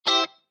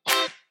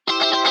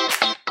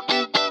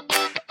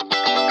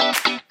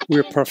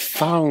we're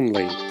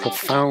profoundly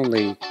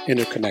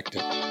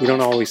interconnected. We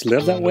don't always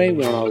live that way.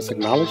 We don't always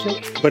acknowledge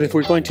it. But if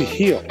we're going to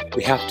heal,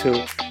 we have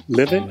to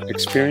live it,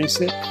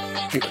 experience it,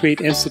 and create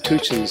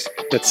institutions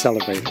that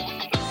celebrate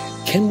it.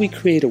 Can we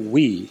create a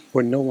we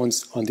where no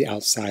one's on the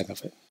outside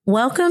of it?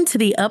 Welcome to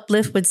the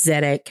Uplift with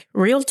Zedek,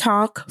 real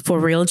talk for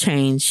real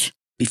change.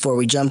 Before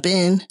we jump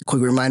in, a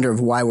quick reminder of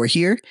why we're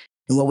here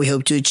and what we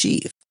hope to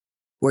achieve.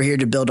 We're here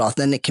to build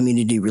authentic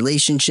community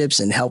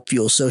relationships and help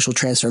fuel social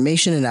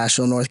transformation in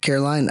Asheville, North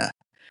Carolina.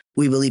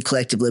 We believe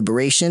collective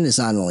liberation is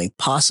not only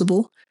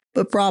possible,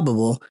 but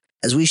probable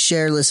as we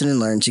share, listen, and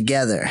learn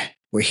together.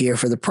 We're here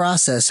for the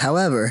process.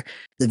 However,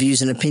 the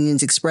views and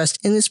opinions expressed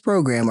in this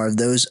program are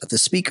those of the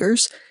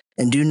speakers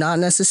and do not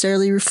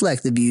necessarily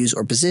reflect the views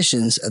or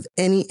positions of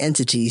any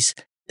entities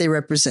they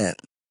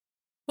represent.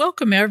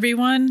 Welcome,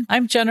 everyone.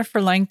 I'm Jennifer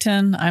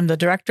Langton. I'm the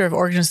Director of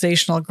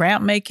Organizational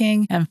Grant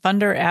Making and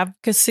Funder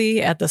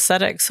Advocacy at the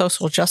SEDEC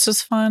Social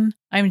Justice Fund.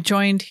 I'm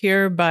joined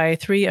here by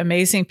three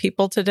amazing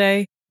people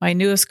today. My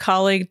newest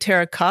colleague,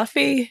 Tara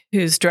Coffey,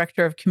 who's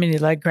Director of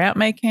Community-Led Grant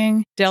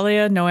Making,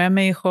 Delia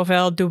Noemi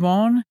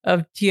Jovel-Dumont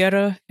of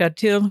Tierra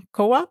Fertil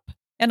Co-op,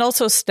 and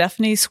also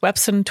Stephanie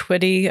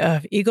Swepson-Twitty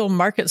of Eagle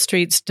Market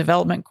Streets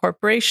Development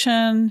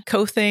Corporation,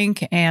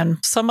 CoThink, and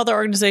some other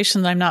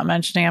organization that I'm not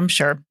mentioning, I'm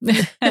sure.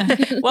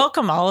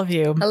 Welcome, all of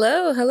you.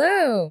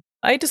 Hello.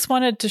 I just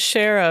wanted to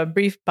share a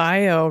brief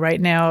bio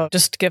right now,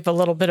 just to give a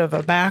little bit of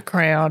a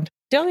background.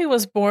 Delia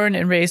was born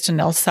and raised in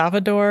El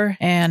Salvador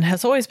and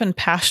has always been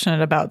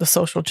passionate about the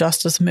social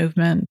justice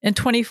movement. In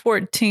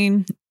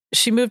 2014,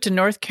 she moved to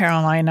North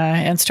Carolina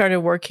and started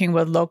working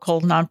with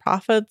local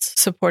nonprofits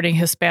supporting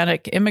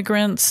Hispanic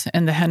immigrants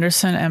in the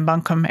Henderson and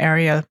Buncombe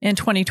area. In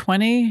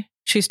 2020,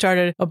 she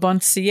started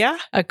Oboncia,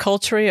 a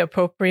culturally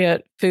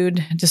appropriate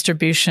food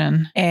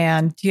distribution,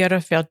 and Tierra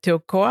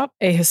Fertil Co-op,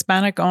 a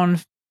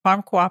Hispanic-owned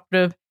farm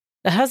cooperative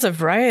that has a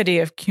variety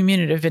of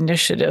community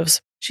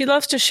initiatives. She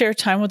loves to share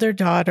time with her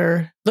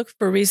daughter, look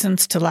for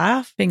reasons to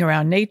laugh, being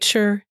around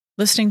nature,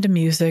 listening to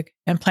music,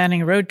 and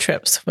planning road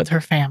trips with her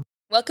family.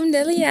 Welcome,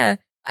 Delia.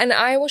 And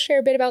I will share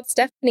a bit about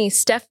Stephanie.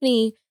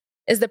 Stephanie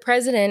is the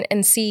president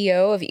and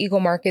CEO of Eagle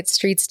Market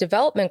Streets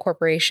Development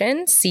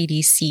Corporation,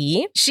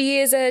 CDC. She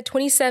is a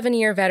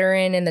 27-year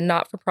veteran in the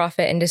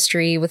not-for-profit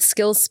industry with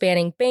skills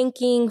spanning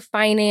banking,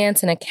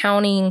 finance, and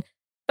accounting,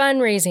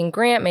 fundraising,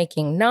 grant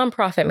making,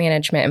 nonprofit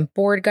management, and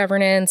board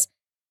governance,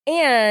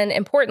 and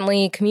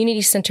importantly,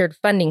 community-centered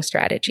funding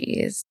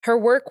strategies. Her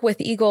work with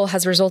Eagle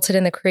has resulted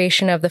in the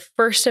creation of the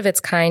first of its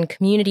kind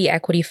Community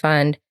Equity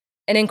Fund,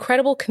 an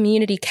incredible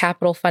community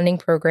capital funding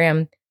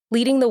program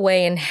leading the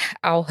way in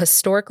how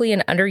historically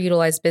and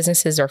underutilized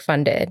businesses are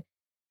funded.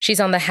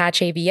 She's on the Hatch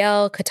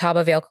ABL,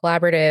 Catawba Vale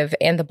Collaborative,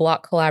 and the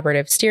Block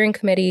Collaborative steering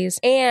committees,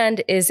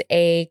 and is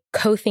a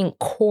CoThink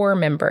core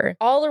member.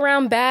 All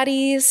around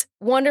baddies,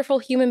 wonderful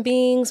human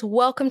beings.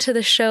 Welcome to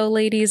the show,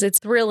 ladies. It's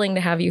thrilling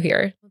to have you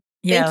here.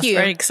 Yes, Thank you.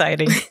 Very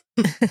exciting.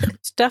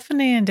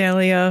 Stephanie and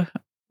Delia,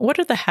 what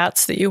are the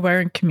hats that you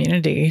wear in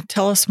community?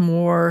 Tell us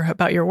more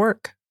about your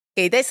work.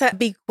 Okay, that's a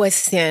big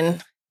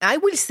question. I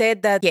will say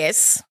that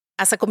yes,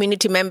 as a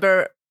community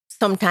member,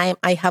 sometimes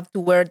I have to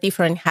wear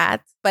different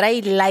hats, but I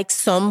like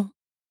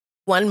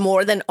one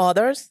more than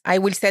others. I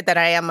will say that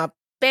I am a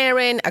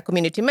parent, a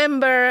community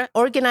member,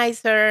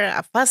 organizer,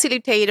 a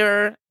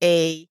facilitator,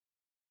 a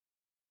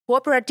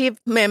cooperative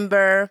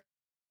member.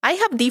 I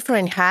have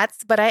different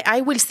hats, but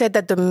I will say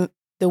that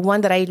the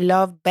one that I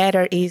love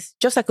better is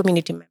just a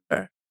community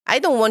member. I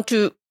don't want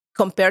to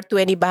compare to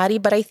anybody,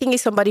 but I think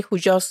it's somebody who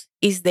just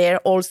is there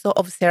also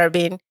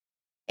observing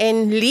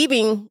and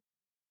living,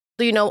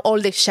 all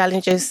the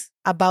challenges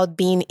about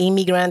being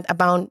immigrant,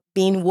 about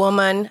being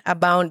woman,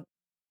 about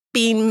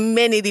being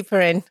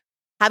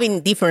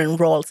having different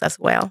roles as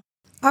well.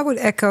 I would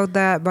echo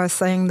that by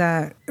saying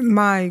that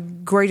my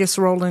greatest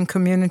role in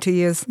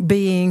community is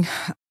being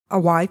a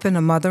wife and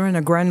a mother and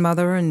a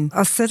grandmother and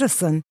a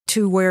citizen,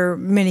 to wear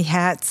many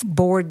hats,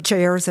 board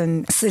chairs,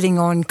 and sitting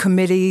on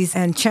committees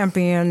and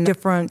champion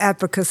different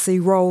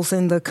advocacy roles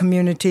in the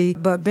community.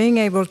 But being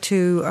able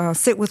to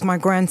sit with my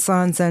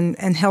grandsons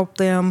and help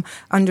them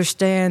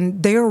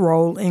understand their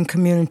role in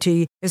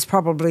community is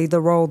probably the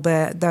role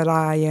that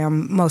I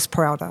am most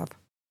proud of.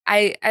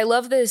 I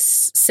love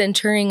this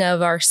centering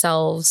of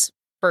ourselves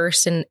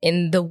first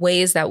in the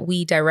ways that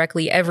we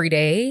directly every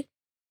day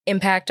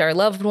impact our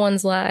loved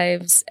ones'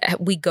 lives,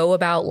 we go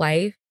about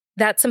life.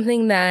 That's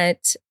something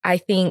that I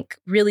think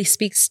really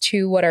speaks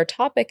to what our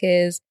topic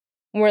is.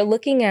 We're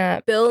looking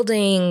at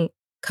building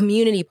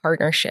community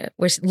partnership.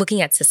 We're looking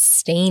at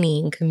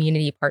sustaining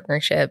community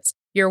partnerships.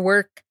 Your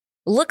work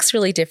looks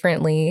really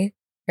differently,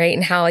 right?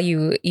 And how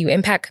you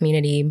impact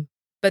community,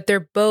 but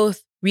they're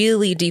both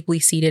really deeply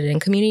seated in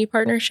community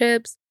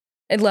partnerships.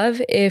 I'd love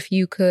if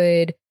you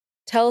could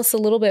tell us a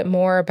little bit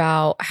more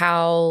about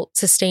how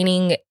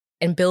sustaining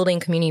and building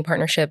community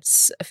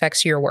partnerships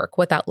affects your work,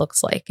 what that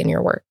looks like in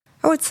your work.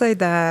 I would say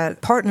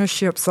that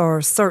partnerships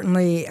are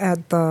certainly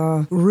at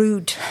the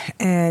root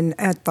and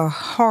at the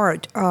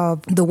heart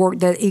of the work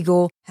that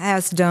Eagle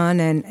has done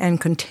and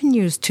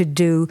continues to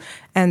do,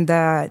 and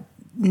that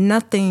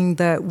nothing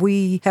that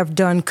we have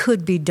done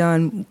could be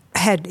done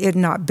had it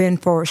not been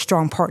for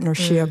strong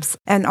partnerships.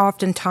 And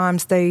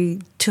oftentimes they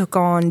took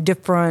on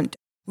different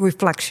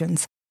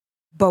reflections.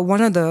 But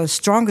one of the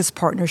strongest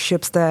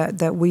partnerships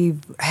that we've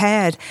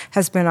had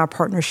has been our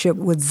partnership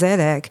with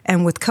ZEDEC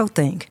and with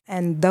Cultivating.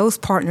 And those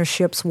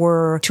partnerships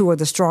were two of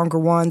the stronger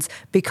ones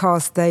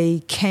because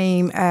they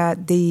came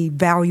at the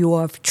value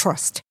of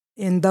trust.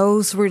 In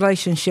those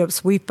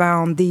relationships, we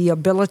found the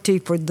ability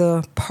for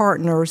the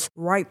partners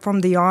right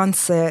from the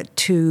onset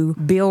to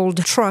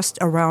build trust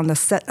around a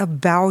set of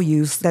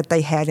values that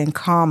they had in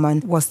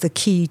common was the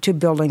key to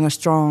building a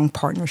strong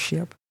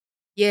partnership.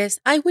 Yes,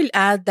 I will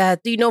add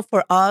that,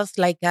 for us,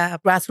 like a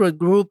grassroots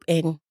group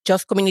and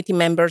just community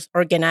members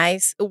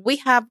organized, we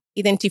have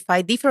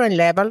identified different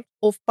levels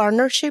of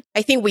partnership.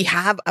 I think we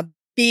have a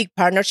big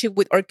partnership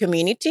with our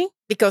community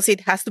because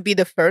it has to be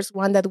the first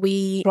one that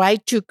we try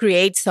to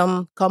create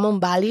some common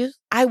values.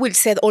 I will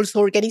say also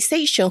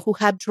organizations who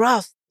have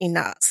trust in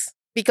us,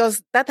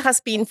 because that has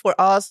been for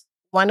us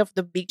one of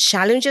the big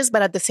challenges,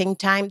 but at the same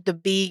time, the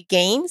big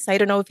gains. I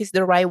don't know if it's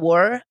the right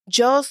word.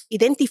 Just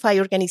identify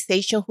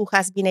organization who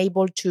has been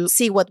able to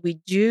see what we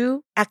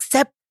do,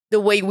 accept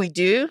the way we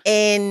do,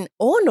 and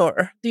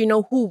honor,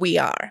 who we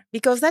are.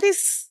 Because that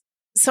is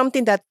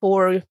something that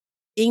for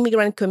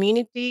immigrant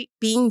community,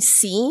 being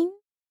seen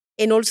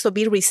and also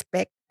be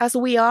respected as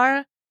we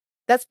are,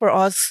 that's for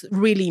us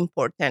really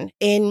important.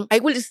 And I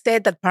will say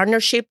that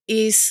partnership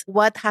is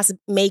what has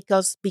made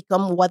us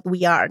become what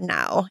we are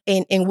now.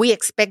 And we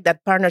expect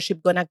that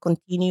partnership going to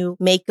continue,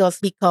 make us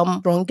become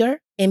stronger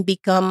and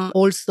become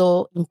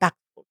also impactful.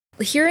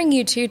 Hearing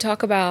you two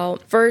talk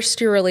about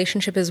first your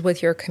relationship is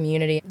with your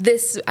community.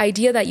 This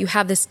idea that you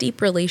have this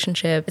deep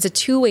relationship, it's a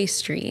two-way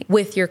street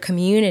with your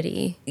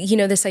community.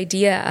 This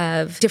idea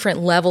of different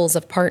levels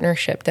of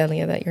partnership,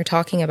 Delia, that you're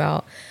talking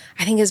about,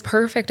 I think is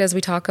perfect as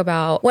we talk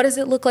about what does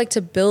it look like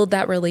to build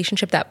that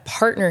relationship, that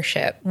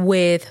partnership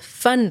with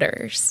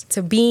funders.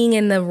 So being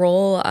in the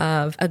role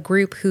of a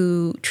group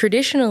who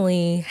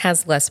traditionally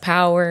has less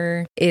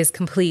power, is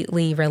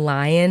completely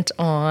reliant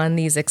on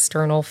these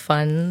external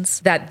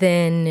funds, that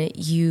then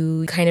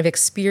you kind of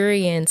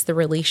experience the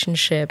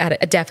relationship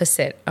at a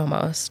deficit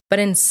almost. But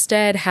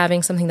instead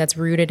having something that's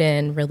rooted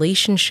in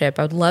relationship,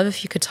 I would love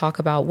if you could talk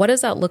about what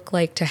does that look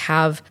like to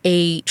have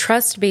a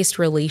trust-based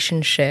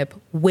relationship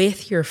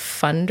with your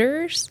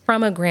funders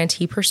from a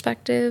grantee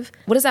perspective.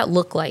 What does that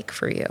look like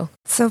for you?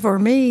 So for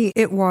me,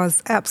 it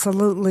was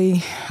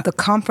absolutely the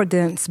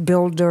confidence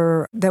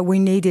builder that we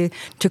needed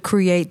to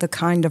create the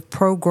kind of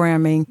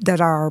programming that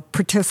our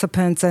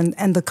participants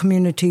and the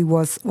community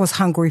was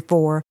hungry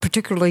for,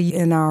 particularly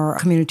in our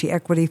Community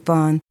Equity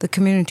Fund. The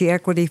Community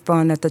Equity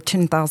Fund at the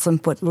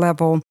 10,000-foot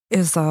level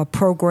is a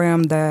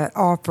program that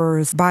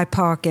offers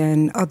BIPOC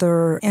and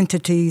other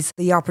entities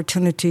the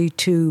opportunity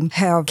to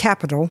have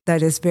capital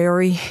that is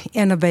very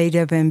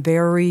innovative and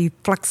very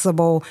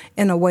flexible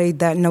in a way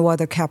that no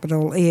other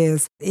capital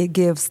is. It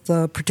gives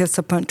the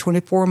participant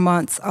 24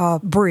 months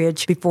of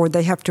bridge before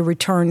they have to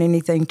return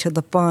anything to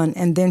the fund.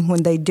 And then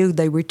when they do,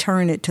 they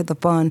return it to the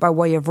fund by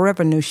way of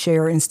revenue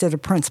share instead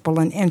of principal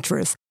and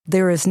interest.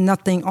 There is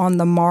nothing on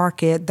the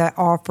market that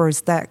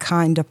offers that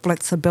kind of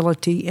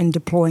flexibility in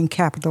deploying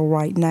capital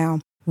right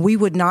now. We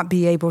would not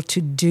be able to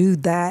do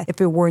that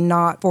if it were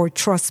not for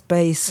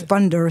trust-based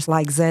funders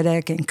like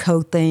ZEDEC and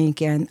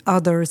CoThink and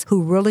others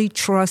who really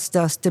trust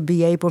us to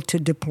be able to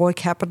deploy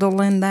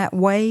capital in that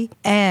way,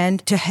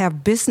 and to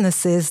have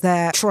businesses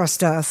that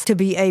trust us to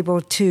be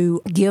able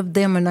to give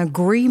them an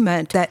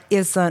agreement that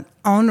isn't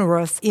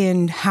onerous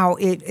in how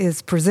it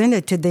is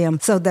presented to them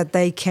so that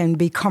they can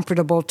be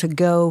comfortable to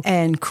go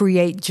and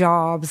create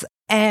jobs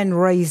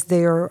and raise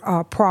their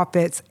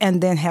profits,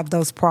 and then have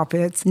those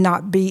profits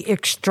not be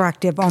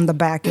extractive on the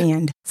back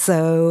end.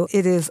 So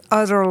it is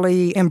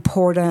utterly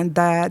important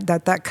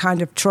that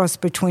kind of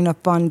trust between a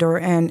funder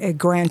and a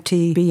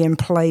grantee be in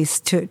place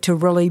to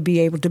really be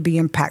able to be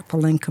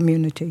impactful in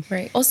community.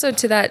 Right. Also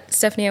to that,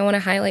 Stephanie, I want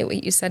to highlight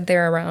what you said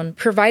there around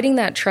providing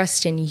that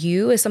trust in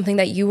you is something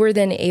that you were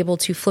then able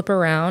to flip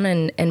around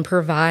and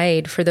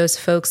provide for those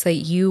folks that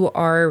you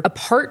are a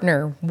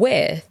partner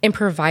with in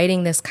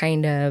providing this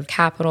kind of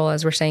capital,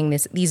 as we're saying,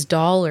 these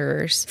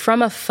dollars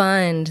from a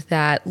fund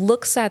that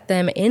looks at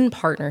them in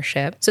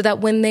partnership so that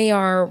when they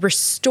are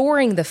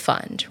restoring the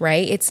fund,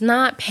 right, it's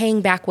not paying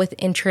back with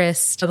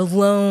interest of a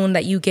loan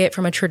that you get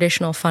from a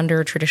traditional funder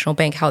or traditional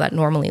bank, how that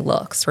normally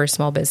looks for a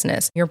small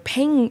business. You're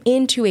paying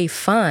into a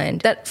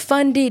fund that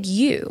funded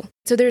you.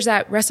 So there's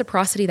that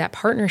reciprocity, that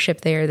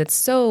partnership there that's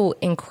so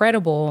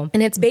incredible.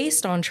 And it's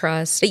based on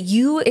trust that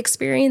you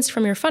experienced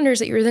from your funders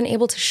that you're then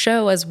able to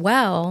show as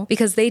well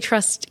because they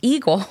trust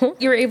Eagle.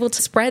 You're able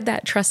to spread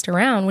that trust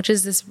around, which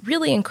is this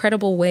really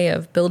incredible way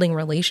of building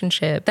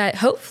relationship that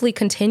hopefully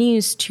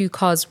continues to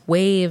cause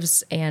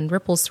waves and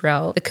ripples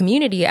throughout the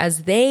community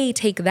as they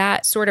take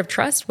that sort of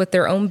trust with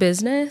their own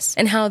business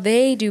and how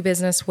they do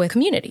business with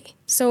community.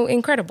 So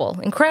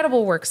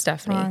incredible work,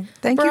 Stephanie. Right.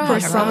 Thank you for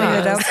summing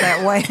it up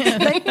that way.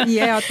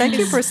 Thank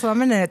you for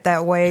summing it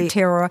that way,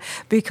 Tara,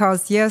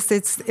 because yes,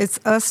 it's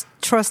us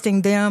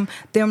trusting them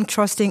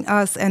trusting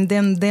us, and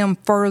then them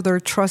further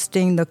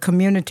trusting the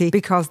community,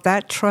 because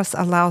that trust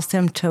allows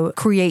them to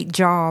create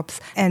jobs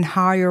and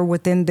hire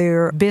within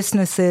their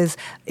businesses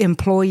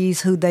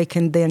employees who they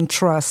can then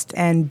trust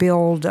and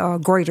build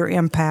greater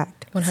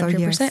impact.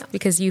 100%,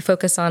 because you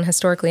focus on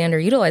historically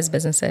underutilized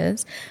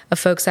businesses of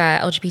folks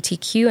at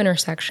LGBTQ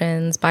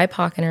intersections,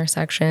 BIPOC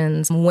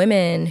intersections,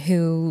 women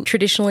who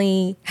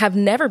traditionally have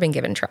never been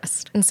given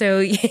trust. And so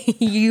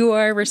you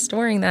are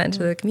restoring that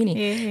into the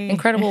community.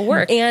 Incredible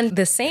work. And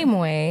the same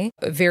way,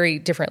 a very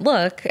different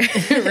look,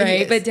 right?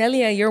 Yes. But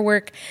Delia, your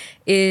work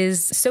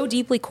is so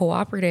deeply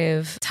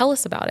cooperative. Tell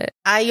us about it.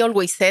 I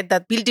always said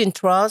that building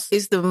trust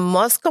is the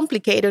most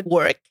complicated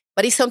work,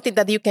 but it's something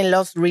that you can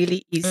lose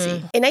really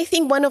easy. And I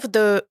think one of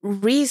the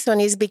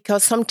reasons is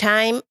because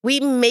sometimes we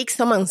make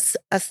some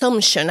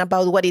assumption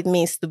about what it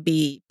means to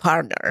be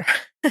partner.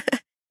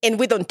 And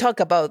we don't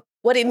talk about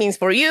what it means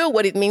for you,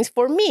 what it means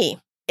for me.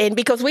 And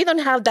because we don't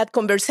have that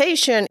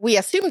conversation, we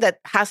assume that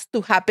has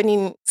to happen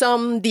in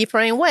some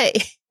different way.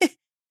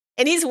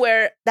 And it's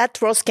where that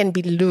trust can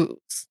be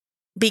loose,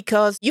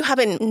 because you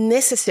haven't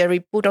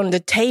necessarily put on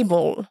the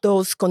table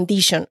those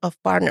conditions of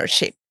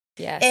partnership.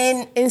 Yes.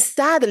 And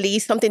sadly,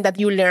 something that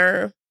you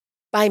learn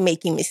by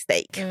making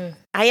mistakes.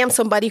 I am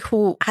somebody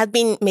who has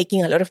been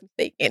making a lot of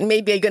mistakes, and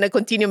maybe I'm going to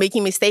continue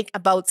making mistakes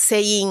about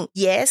saying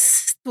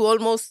yes to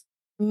almost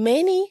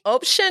many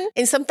options.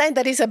 And sometimes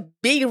that is a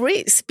big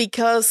risk,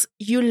 because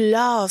you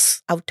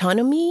lose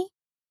autonomy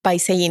by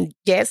saying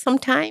yes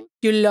sometimes.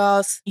 You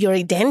lose your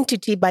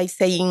identity by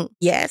saying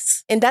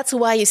yes. And that's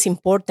why it's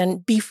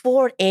important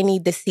before any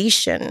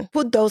decision,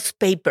 put those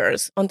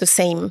papers on the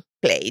same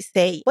place.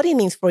 Say, what it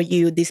means for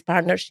you, this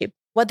partnership.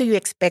 What do you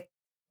expect?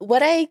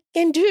 What I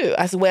can do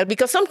as well,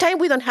 because sometimes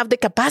we don't have the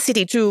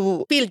capacity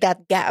to fill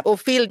that gap or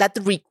fill that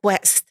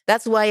request.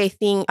 That's why I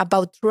think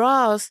about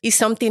trust is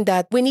something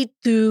that we need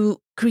to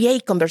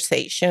create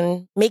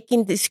conversation,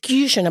 making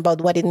discussion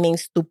about what it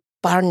means to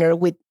partner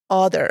with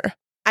other.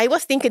 I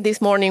was thinking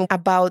this morning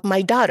about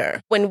my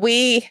daughter. When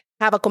we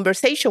have a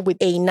conversation with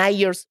a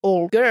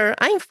 9-year-old girl,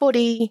 I'm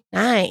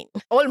 49,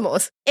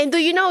 almost. And do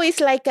you know, it's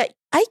like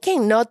I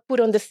cannot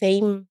put on the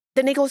same,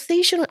 the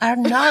negotiations are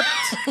not,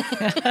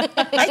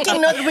 I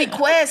cannot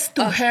request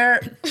to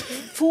her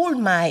full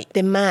my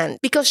demand,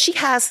 because she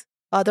has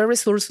other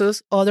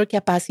resources, other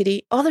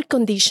capacity, other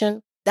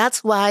condition.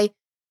 That's why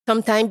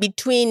sometimes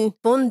between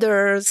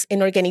funders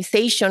and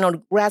organization or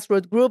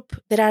grassroots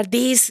group, there are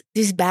this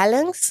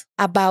balance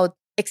about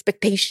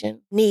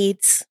expectation,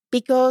 needs,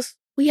 because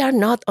we are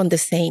not on the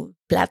same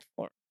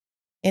platform.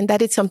 And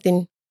that is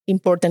something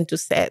important to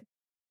say.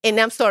 And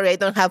I'm sorry, I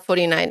don't have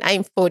 49.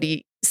 I'm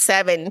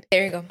 47.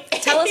 There you go.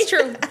 Tell us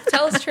true.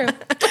 Tell us true.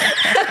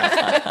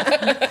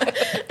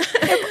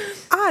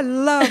 I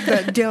love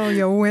that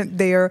Delia went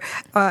there.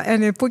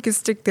 And if we could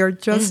stick there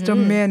just a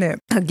minute.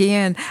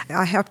 Again,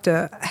 I have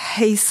to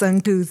hasten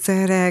to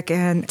Zedek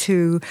and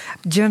to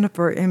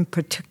Jennifer in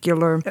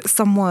particular,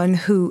 someone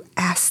who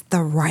asked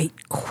the right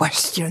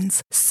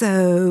questions.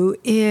 So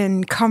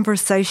in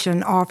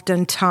conversation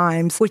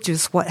oftentimes, which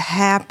is what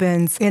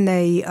happens in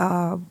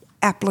a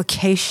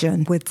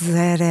application with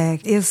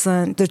Zedek,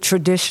 isn't the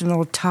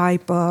traditional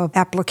type of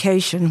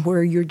application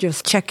where you're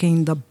just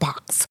checking the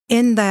box.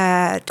 In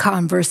that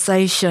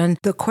conversation,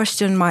 the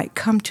question might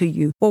come to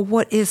you, well,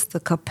 what is the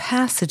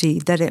capacity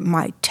that it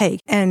might take?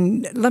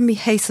 And let me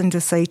hasten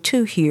to say,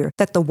 too, here,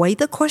 that the way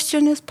the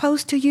question is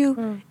posed to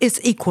you is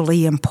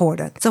equally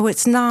important. So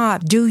it's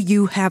not, do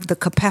you have the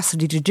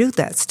capacity to do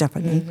that,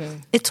 Stephanie?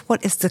 It's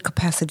what is the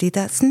capacity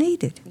that's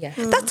needed. Yes.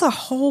 That's a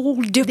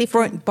whole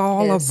different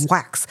ball of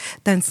wax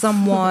than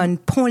someone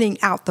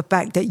pointing out the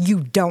fact that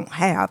you don't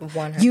have.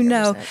 100%. You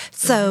know,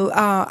 so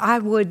I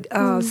would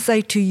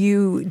say to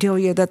you,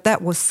 Delia,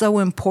 that was so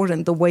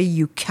important, the way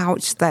you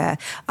couched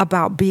that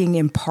about being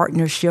in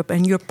partnership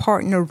and your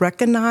partner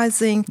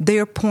recognizing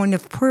their point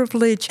of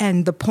privilege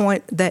and the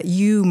point that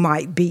you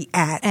might be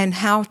at, and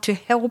how to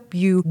help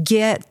you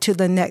get to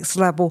the next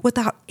level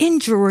without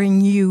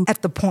injuring you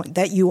at the point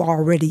that you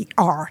already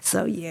are.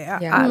 So, yeah.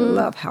 I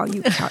love how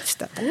you couched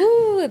that.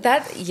 Ooh,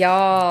 that,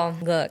 y'all,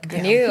 look,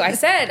 I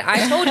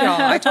I told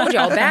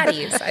y'all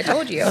baddies. I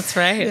told you. That's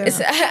right.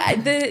 Yeah.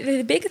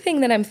 The big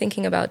thing that I'm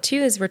thinking about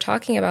too, as we're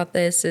talking about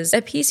this, is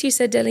a piece you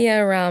said,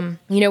 Delia, around,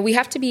 we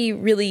have to be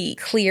really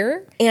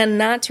clear and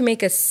not to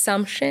make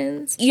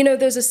assumptions.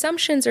 Those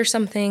assumptions are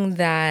something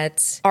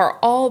that are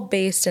all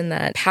based in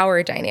that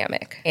power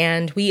dynamic.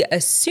 And we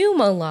assume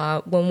a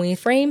lot when we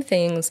frame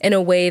things in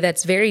a way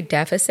that's very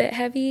deficit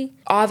heavy.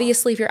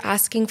 Obviously, if you're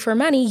asking for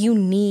money, you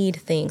need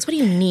things. What do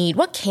you need?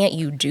 What can't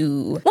you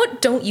do?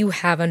 What don't you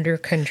have under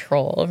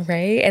control,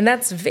 right? And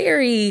that's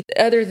very,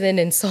 other than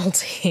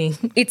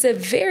insulting, it's a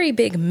very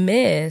big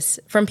miss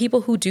from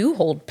people who do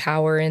hold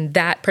power in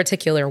that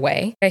particular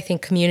way. I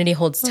think community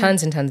holds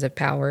tons and tons of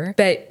power.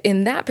 But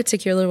in that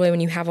particular way, when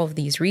you have all of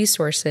these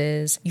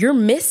resources, you're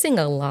missing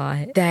a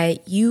lot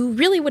that you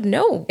really would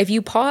know if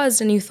you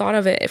paused and you thought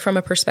of it from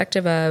a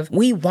perspective of,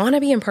 we want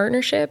to be in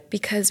partnership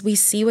because we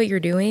see what you're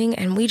doing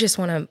and we just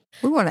want to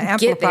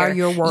amplify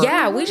your work.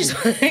 Yeah, we just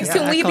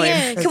can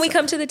we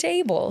come to the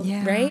table,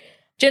 right?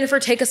 Jennifer,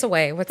 take us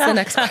away. What's the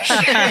next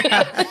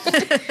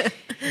question?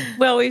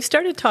 Well, we've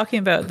started talking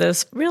about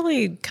this,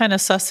 really kind of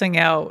sussing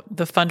out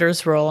the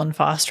funder's role in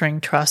fostering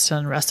trust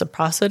and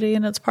reciprocity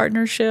in its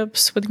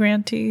partnerships with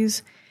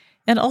grantees,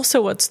 and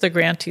also what's the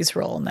grantee's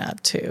role in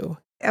that too.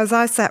 As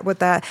I sat with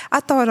that, I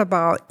thought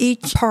about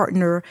each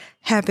partner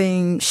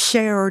having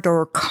shared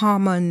or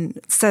common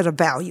set of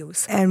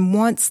values. And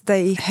once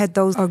they had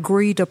those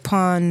agreed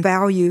upon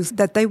values,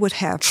 that they would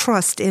have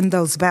trust in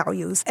those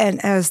values.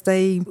 And as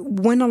they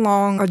went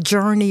along a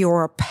journey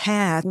or a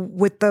path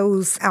with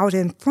those out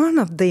in front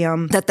of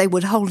them, that they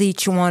would hold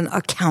each one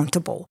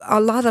accountable.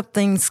 A lot of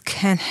things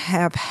can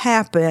have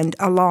happened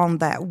along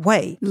that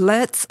way.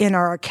 Let's, in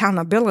our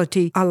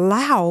accountability,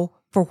 allow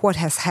for what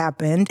has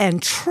happened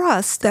and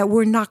trust that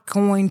we're not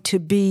going to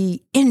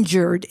be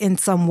injured in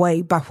some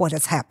way by what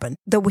has happened,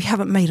 that we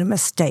haven't made a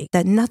mistake,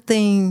 that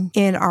nothing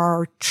in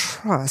our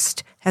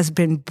trust has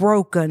been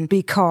broken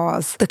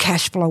because the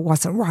cash flow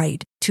wasn't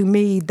right. To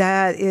me,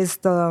 that is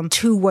the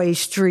two-way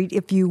street,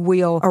 if you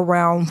will,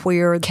 around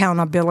where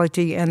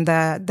accountability and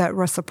that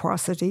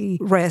reciprocity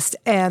rest.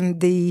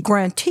 And the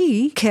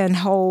grantee can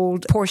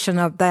hold portion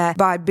of that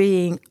by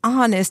being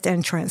honest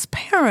and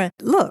transparent.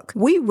 Look,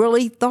 we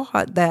really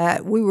thought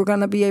that we were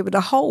going to be able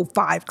to hold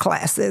 5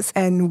 classes,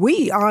 and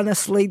we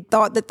honestly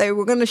thought that they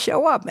were going to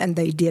show up, and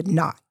they did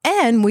not.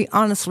 And we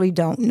honestly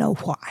don't know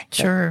why.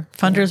 Sure.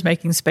 Funders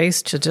making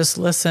space to just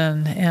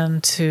listen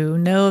and to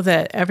know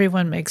that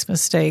everyone makes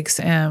mistakes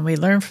and we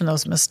learn from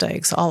those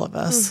mistakes, all of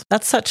us.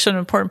 That's such an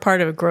important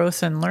part of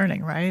growth and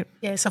learning, right?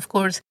 Yes, of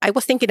course. I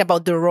was thinking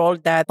about the role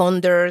that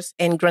funders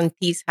and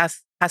grantees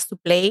has to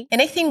play.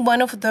 And I think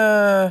one of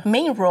the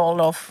main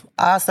role of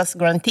us as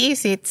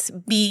grantees is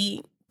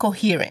be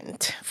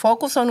coherent,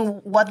 focus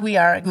on what we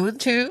are good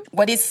to,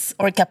 what is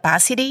our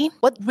capacity,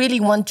 what really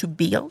want to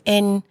build.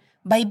 And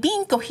by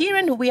being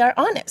coherent, we are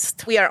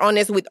honest. We are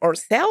honest with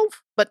ourselves,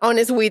 but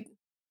honest with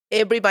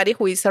everybody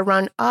who is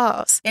around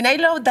us. And I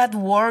love that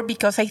word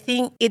because I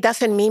think it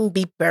doesn't mean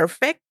be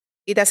perfect.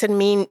 It doesn't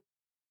mean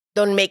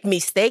don't make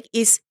mistake.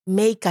 It's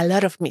make a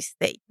lot of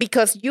mistake.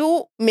 Because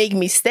you make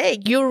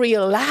mistake, you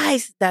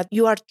realize that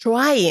you are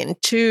trying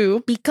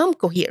to become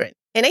coherent.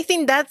 And I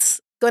think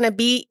that's going to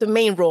be the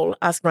main role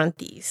as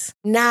grantees.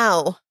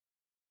 Now,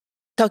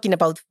 talking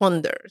about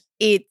funders,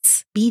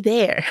 it's be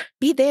there.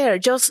 Be there.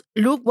 Just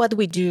look what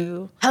we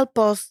do. Help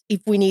us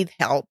if we need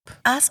help.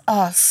 Ask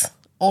us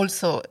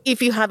also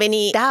if you have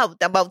any doubt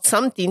about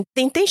something.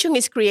 The intention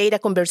is create a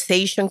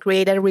conversation,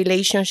 create a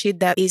relationship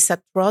that is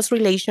a trust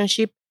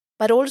relationship,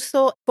 but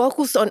also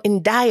focus on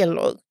in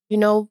dialogue,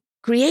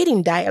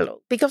 creating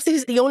dialogue, because this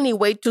is the only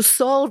way to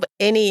solve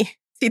any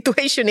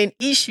situation and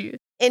issue.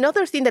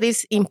 Another thing that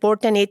is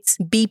important is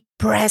be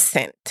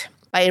present.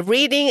 By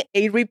reading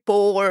a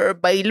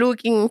report, by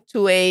looking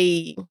to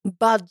a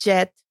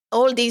budget,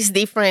 all these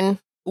different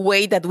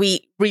ways that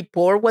we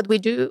report what we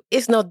do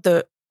is not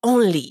the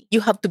only.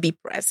 You have to be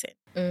present.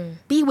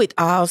 Be with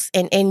us,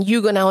 and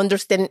you're going to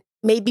understand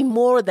maybe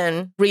more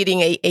than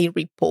reading a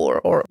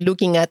report or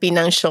looking at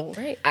financial.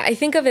 Right. I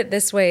think of it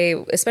this way,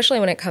 especially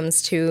when it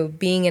comes to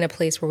being in a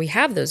place where we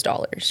have those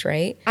dollars,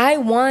 right? I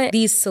want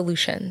these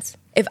solutions.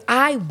 If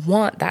I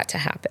want that to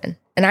happen,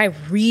 and I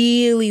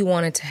really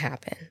want it to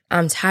happen,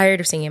 I'm tired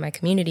of seeing it in my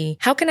community,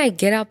 how can I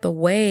get out the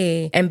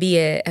way and be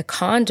a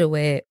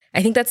conduit?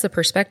 I think that's the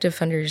perspective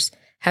funders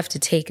have to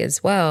take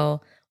as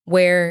well,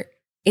 where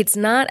it's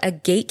not a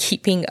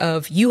gatekeeping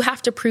of you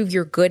have to prove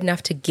you're good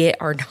enough to get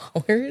our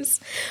dollars.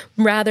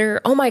 Rather,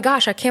 oh my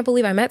gosh, I can't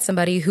believe I met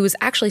somebody who's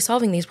actually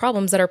solving these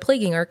problems that are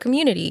plaguing our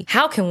community.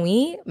 How can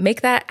we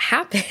make that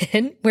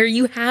happen where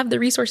you have the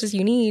resources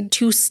you need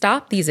to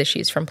stop these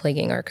issues from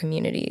plaguing our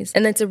communities?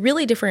 And that's a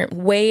really different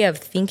way of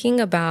thinking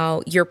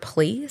about your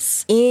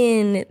place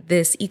in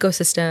this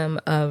ecosystem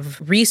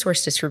of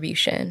resource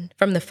distribution.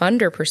 From the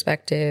funder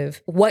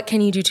perspective, what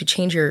can you do to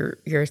change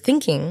your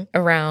thinking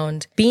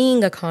around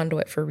being a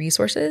conduit for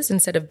resources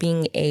instead of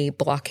being a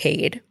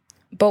blockade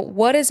But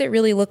what does it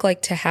really look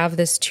like to have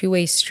this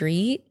two-way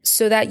street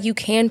so that you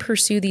can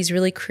pursue these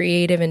really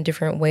creative and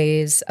different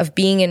ways of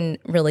being in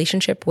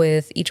relationship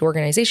with each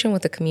organization,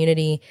 with the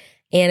community,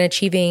 and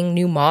achieving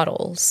new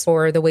models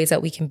for the ways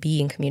that we can be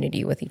in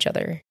community with each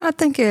other? I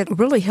think it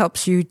really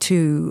helps you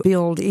to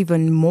build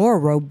even more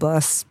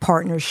robust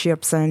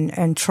partnerships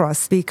and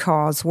trust,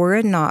 because were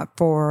it not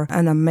for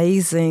an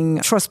amazing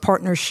trust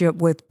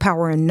partnership with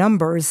Power in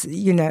Numbers,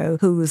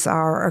 who's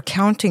our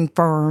accounting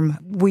firm,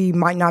 we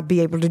might not be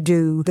able to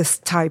do this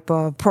type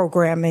of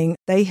programming.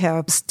 They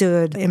have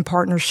stood in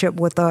partnership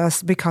with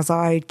us because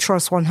I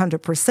trust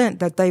 100%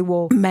 that they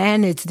will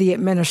manage the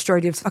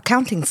administrative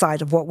accounting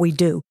side of what we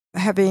do.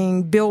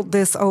 Having built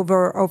this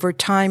over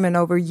time and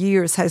over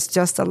years has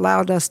just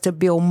allowed us to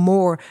build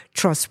more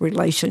trust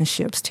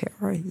relationships,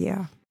 Tara.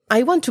 Yeah.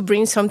 I want to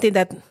bring something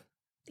that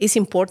is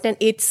important.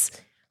 It's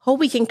how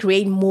we can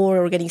create more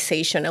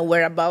organization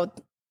aware about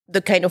the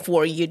kind of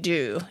work you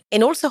do,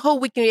 and also how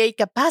we create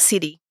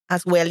capacity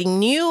as well in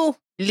new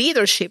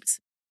leaderships.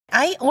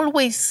 I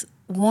always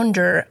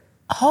wonder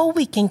how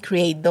we can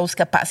create those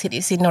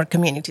capacities in our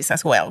communities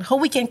as well, how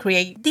we can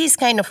create this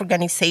kind of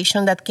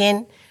organization that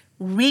can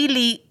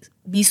really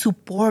be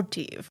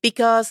supportive,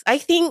 because I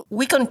think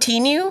we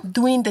continue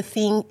doing the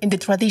thing in the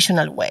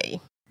traditional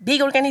way.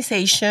 Big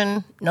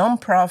organization,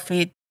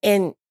 nonprofit,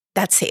 and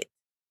that's it.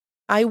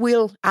 I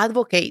will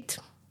advocate,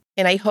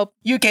 and I hope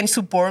you can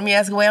support me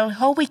as well,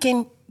 how we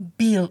can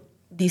build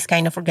this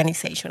kind of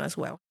organization as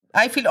well.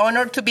 I feel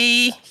honored to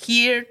be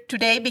here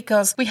today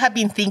because we have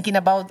been thinking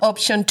about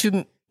option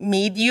to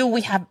meet you.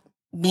 We have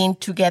been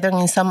together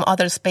in some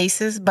other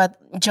spaces, but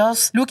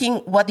just looking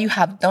what you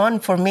have done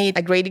for me,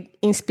 a great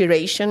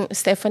inspiration,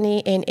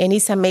 Stephanie, and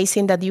it's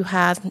amazing that you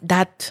have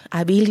that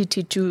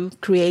ability to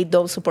create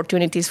those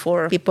opportunities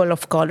for people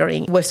of color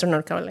in Western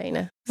North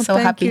Carolina. Well, so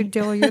thank happy. you,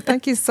 Delia.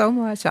 Thank you so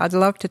much. I'd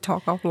love to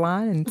talk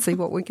offline and see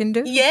what we can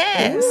do.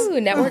 Yes. Ooh,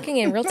 networking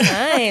in real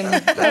time.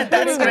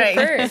 That's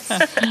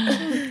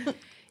great.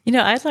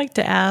 I'd like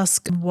to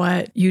ask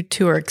what you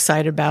two are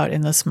excited about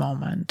in this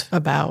moment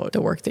about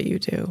the work that you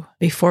do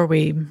before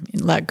we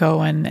let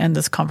go and end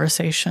this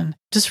conversation.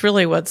 Just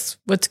really what's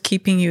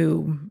keeping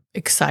you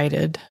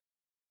excited?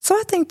 So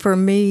I think for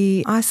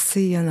me, I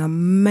see an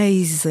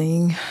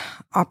amazing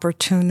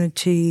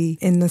opportunity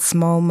in this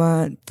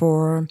moment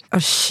for a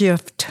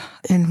shift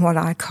in what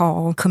I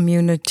call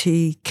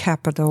community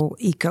capital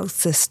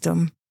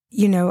ecosystem.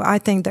 I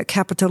think that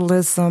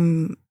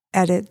capitalism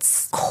at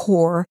its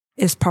core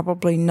is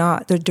probably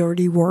not the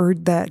dirty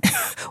word that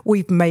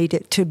we've made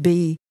it to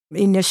be.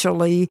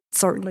 Initially,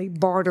 certainly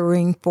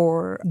bartering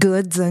for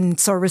goods and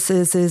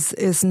services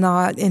is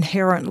not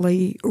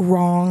inherently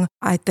wrong.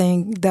 I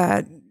think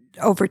that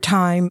over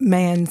time,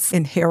 man's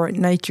inherent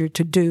nature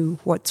to do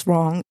what's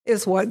wrong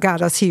is what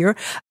got us here,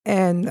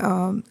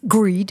 and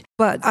greed.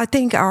 But I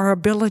think our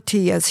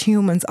ability as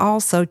humans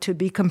also to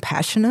be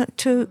compassionate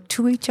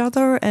to each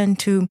other and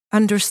to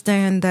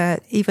understand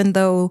that even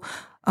though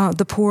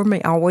the poor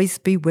may always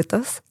be with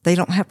us, they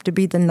don't have to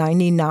be the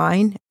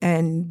 99,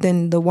 and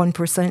then the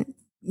 1%,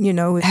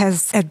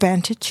 has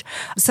advantage.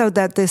 So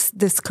that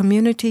this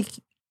community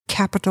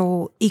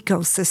capital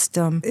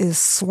ecosystem is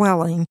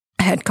swelling.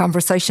 I had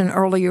conversation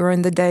earlier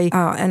in the day,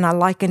 and I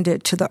likened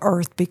it to the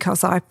earth,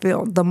 because I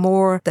feel the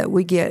more that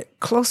we get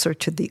closer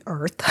to the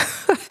earth,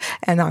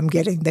 and I'm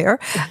getting there,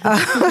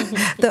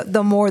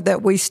 the more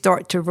that we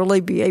start to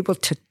really be able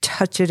to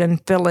touch it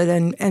and feel it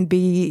and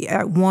be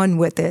at one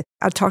with it.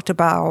 I talked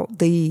about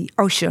the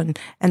ocean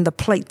and the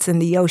plates in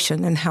the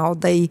ocean and how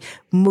they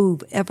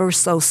move ever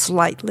so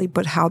slightly,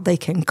 but how they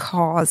can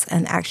cause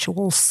an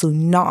actual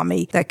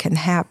tsunami that can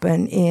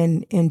happen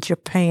in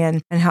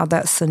Japan, and how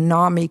that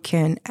tsunami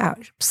can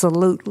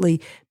absolutely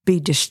be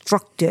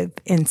destructive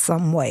in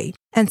some way.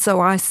 And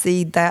so I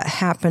see that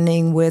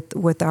happening with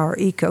our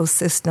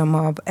ecosystem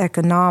of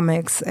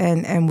economics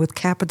and with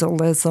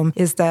capitalism,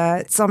 is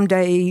that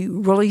someday,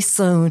 really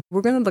soon,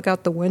 we're going to look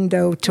out the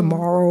window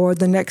tomorrow or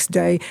the next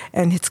day,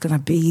 and it's going to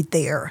be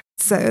there.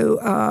 So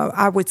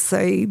I would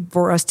say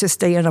for us to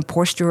stay in a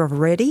posture of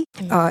ready,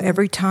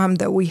 every time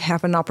that we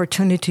have an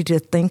opportunity to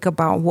think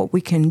about what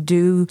we can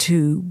do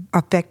to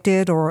affect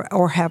it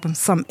or have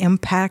some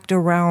impact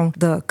around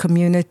the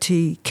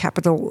community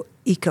capital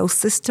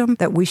ecosystem,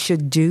 that we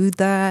should do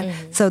that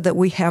so that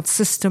we have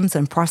systems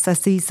and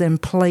processes in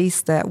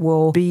place that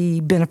will be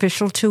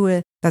beneficial to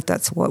it,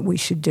 that's what we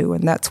should do.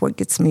 And that's what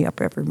gets me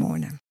up every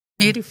morning.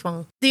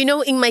 Beautiful.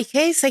 In my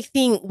case, I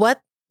think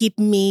what keep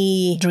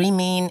me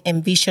dreaming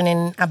and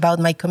visioning about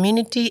my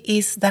community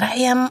is that I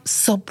am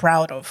so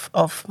proud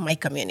of my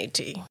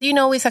community.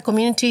 It's a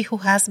community who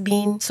has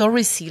been so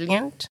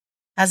resilient,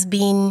 has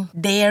been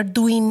there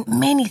doing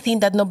many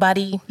things that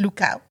nobody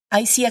look out.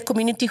 I see a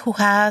community who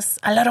has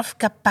a lot of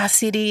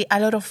capacity, a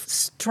lot of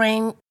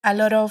strength, a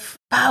lot of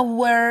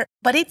power,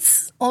 but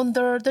it's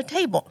under the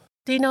table.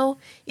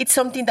 It's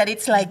something that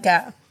it's like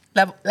a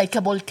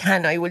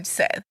volcano, I would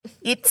say.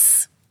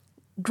 It's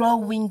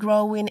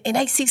growing. And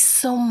I see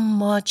so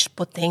much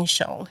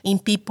potential in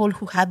people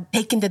who have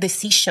taken the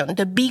decision,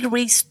 the big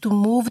risk to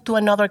move to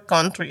another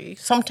country,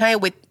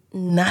 sometimes with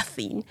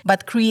nothing,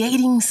 but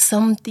creating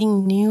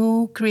something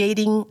new,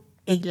 creating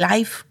a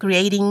life,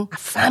 creating a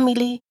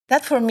family.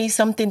 That for me is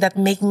something that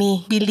makes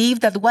me believe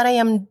that what I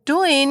am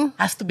doing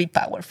has to be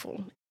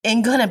powerful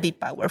and gonna be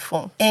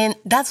powerful. And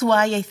that's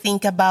why I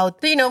think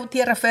about,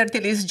 Tierra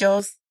Fértil is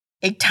just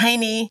a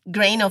tiny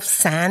grain of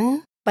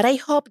sand. But I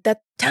hope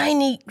that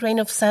tiny grain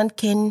of sand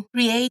can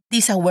create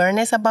this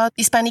awareness about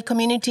the Hispanic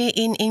community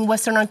in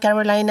Western North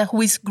Carolina,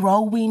 who is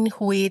growing,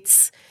 who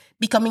is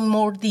becoming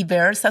more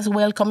diverse as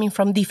well, coming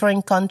from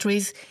different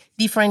countries,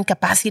 different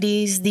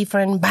capacities,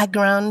 different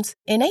backgrounds.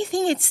 And I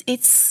think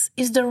it's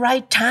the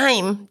right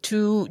time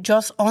to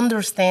just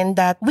understand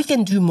that we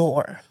can do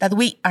more, that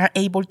we are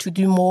able to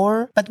do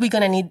more, but we're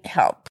going to need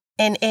help.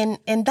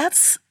 And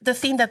that's the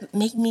thing that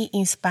makes me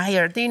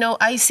inspired.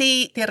 I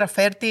see Tierra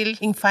Fértil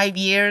in 5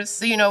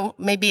 years.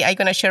 Maybe I'm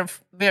going to share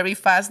very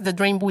fast. The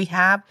dream we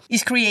have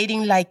is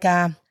creating like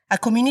a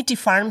community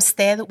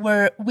farmstead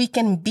where we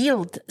can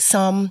build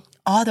some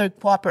other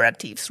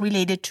cooperatives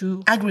related to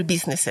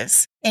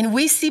agribusinesses. And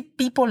we see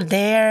people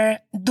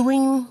there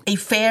doing a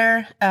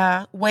fair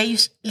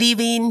wage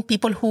living,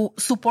 people who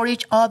support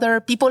each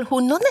other, people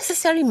who not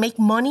necessarily make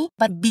money,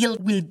 but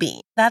build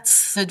well-being.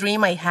 That's the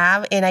dream I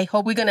have, and I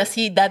hope we're going to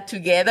see that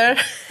together.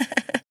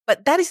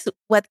 But that is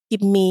what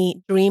keeps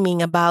me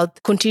dreaming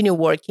about continue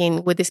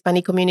working with the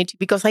Hispanic community,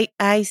 because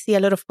I see a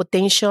lot of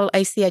potential.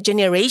 I see a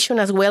generation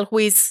as well who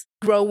is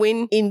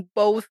growing in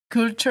both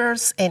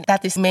cultures. And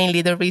that is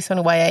mainly the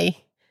reason why I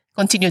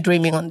continue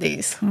dreaming on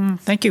this.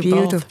 Thank you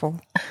Beautiful.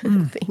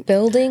 both.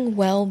 Building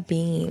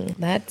well-being.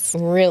 That's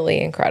really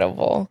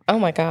incredible. Oh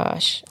my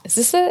gosh.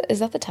 Is that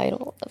the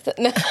title of the?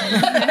 No.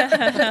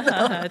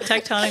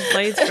 Tectonic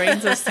plates,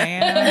 grains of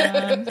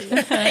sand,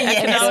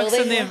 economics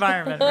in the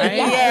environment, right?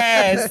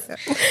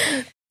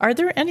 Yes. Are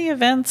there any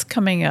events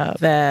coming up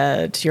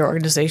that your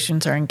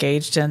organizations are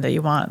engaged in that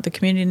you want the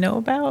community to know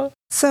about?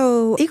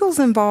 So Eagle's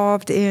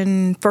involved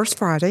in First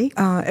Friday.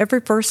 Every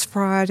first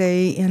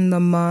Friday in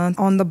the month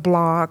on the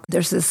block,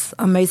 there's this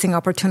amazing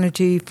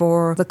opportunity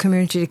for the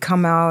community to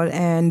come out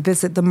and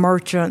visit the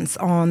merchants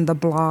on the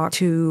block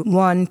to,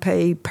 one,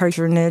 pay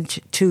patronage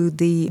to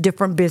the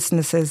different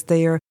businesses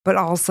there, but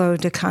also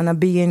to kind of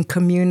be in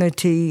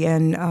community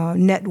and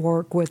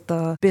network with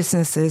the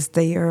businesses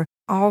there.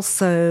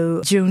 Also,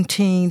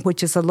 Juneteenth,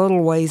 which is a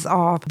little ways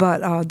off,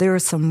 but there are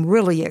some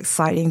really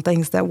exciting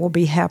things that will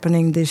be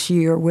happening this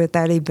year with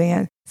that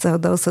event. So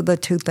those are the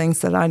two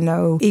things that I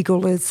know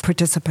Eagle is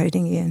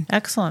participating in.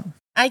 Excellent.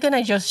 I'm going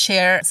to just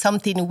share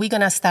something. We're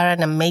going to start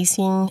an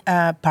amazing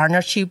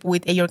partnership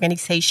with an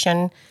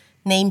organization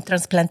named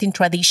Transplanting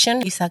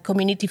Tradition. It's a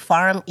community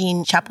farm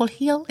in Chapel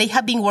Hill. They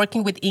have been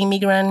working with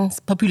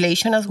immigrants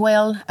population as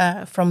well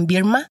from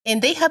Burma.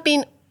 And they have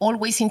been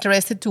always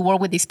interested to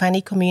work with the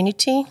Hispanic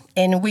community.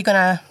 And we're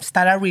going to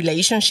start a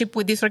relationship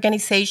with this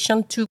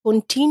organization to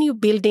continue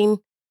building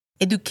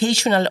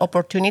educational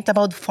opportunity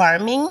about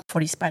farming for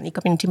Hispanic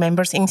community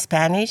members in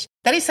Spanish.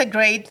 That is a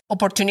great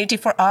opportunity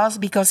for us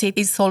because it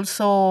is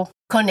also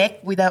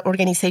connect with an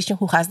organization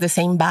who has the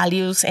same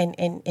values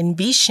and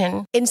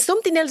vision. And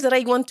something else that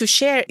I want to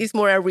share is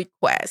more a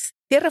request.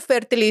 Tierra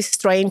Fértil is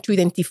trying to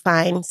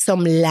identify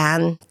some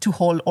land to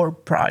hold our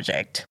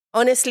project.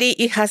 Honestly,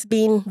 it has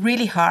been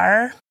really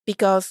hard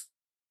because,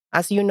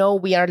 as you know,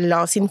 we are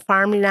lost in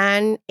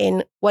farmland,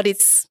 and what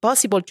is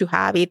possible to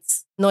have,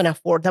 it's not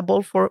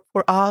affordable for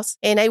us.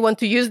 And I want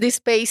to use this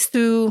space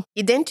to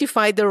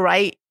identify the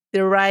right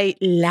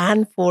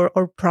land for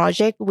our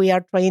project. We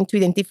are trying to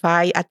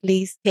identify at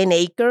least 10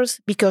 acres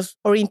because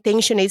our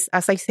intention is,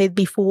 as I said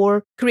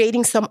before,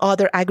 creating some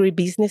other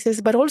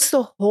agribusinesses, but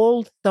also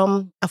hold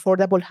some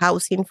affordable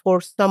housing for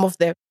some of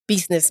the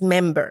business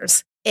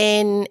members.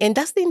 And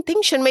that's the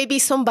intention. Maybe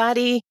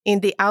somebody in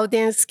the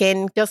audience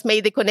can just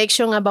make the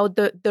connection about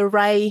the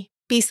right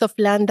piece of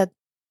land that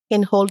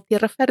can hold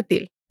Tierra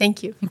Fértil.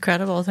 Thank you.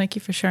 Incredible. Thank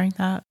you for sharing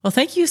that. Well,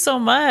 thank you so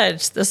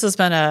much. This has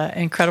been an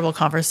incredible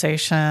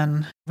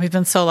conversation. We've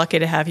been so lucky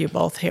to have you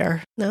both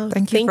here. No,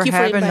 Thank you for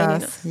having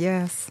inviting us.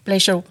 Yes.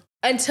 Pleasure.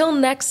 Until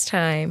next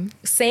time,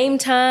 same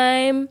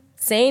place.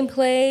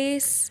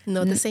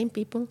 Not the same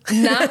people.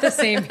 Not the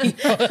same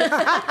people.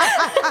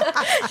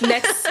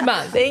 Next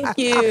month. Thank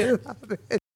you.